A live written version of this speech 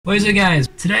What is it, guys?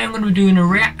 Today I'm going to be doing a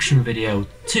reaction video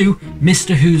to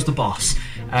Mr. Who's the Boss.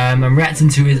 I'm reacting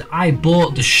to his I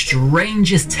bought the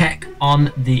strangest tech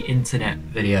on the internet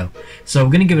video. So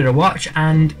we're going to give it a watch,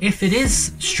 and if it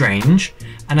is strange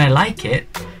and I like it,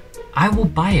 I will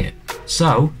buy it.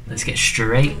 So let's get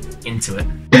straight into it.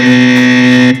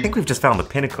 I think we've just found the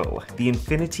pinnacle, the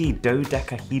infinity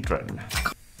dodecahedron.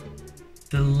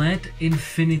 The LED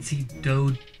infinity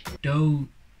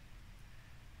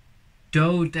how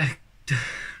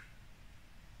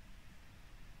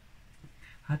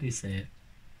do you say it?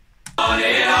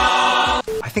 I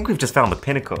think we've just found the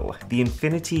pinnacle, the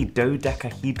infinity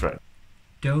dodecahedron.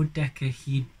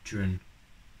 Dodecahedron.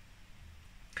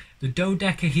 The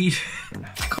dodecahedron.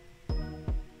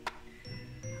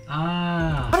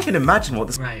 I can't even imagine what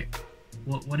this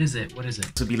What is it? What is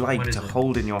it? would be like to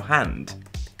hold in your hand.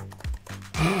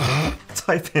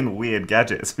 Type in weird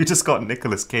gadgets. We just got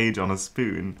Nicolas Cage on a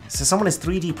spoon. So someone is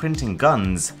 3D printing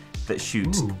guns that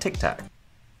shoot Tic Tac.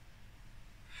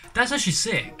 That's actually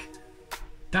sick.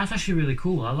 That's actually really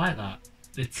cool. I like that.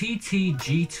 The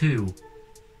TTG2.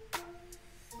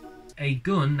 A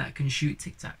gun that can shoot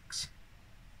Tic Tacs.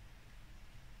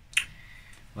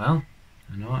 Well,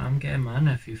 I know what I'm getting my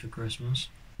nephew for Christmas.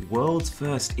 World's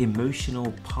first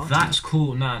emotional party. That's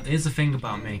cool. Now, here's the thing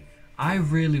about me. I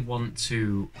really want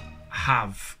to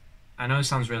have, I know it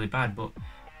sounds really bad, but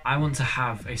I want to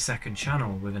have a second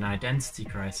channel with an identity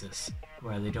crisis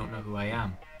where they don't know who I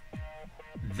am.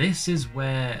 This is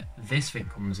where this thing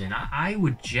comes in. I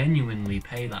would genuinely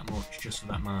pay that much just for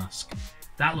that mask.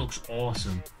 That looks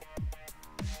awesome.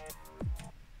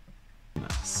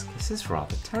 This is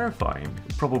rather terrifying.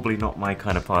 Probably not my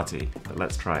kind of party, but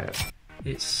let's try it.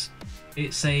 It's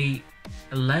a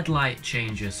LED light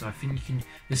changer, so I think you can.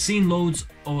 There's seen loads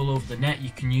all over the net. You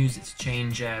can use it to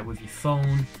change with your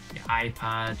phone, your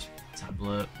iPad,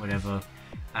 tablet, whatever,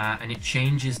 and it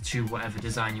changes to whatever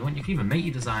design you want. You can even make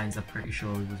your designs, I'm pretty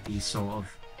sure, with these sort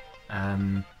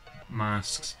of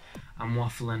masks. I'm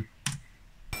waffling.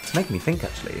 It's making me think,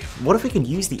 actually. What if we can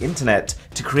use the internet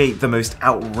to create the most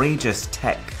outrageous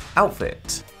tech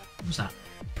outfit? What's that?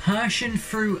 Passion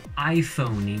through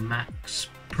iPhone Max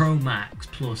Pro Max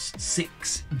plus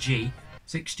 6G.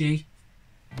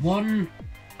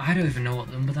 I don't even know what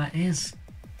number that is.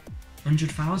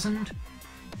 100,000?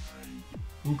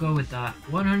 We'll go with that.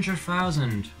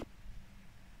 100,000.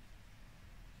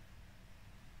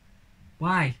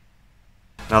 Why?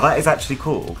 Now that is actually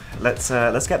cool. Let's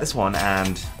get this one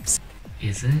and...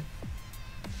 Is it?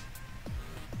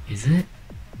 Is it?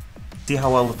 See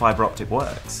how well the fibre optic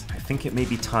works. I think it may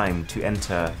be time to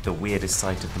enter the weirdest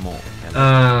sight of them all.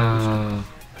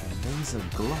 Laser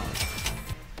glove.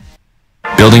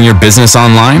 Building your business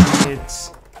online?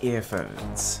 It's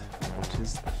earphones. What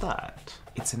is that?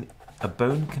 It's a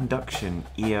bone conduction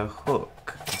ear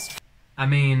hook. I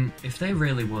mean, if they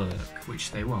really work,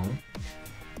 which they won't,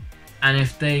 and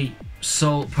if they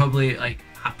sold, probably like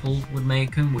Apple would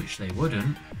make them, which they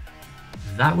wouldn't,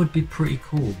 that would be pretty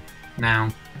cool. Now,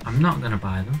 I'm not gonna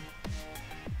buy them.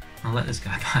 I'll let this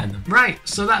guy buy them. Right,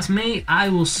 so that's me. I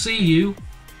will see you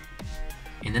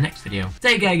in the next video.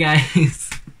 Take care, guys.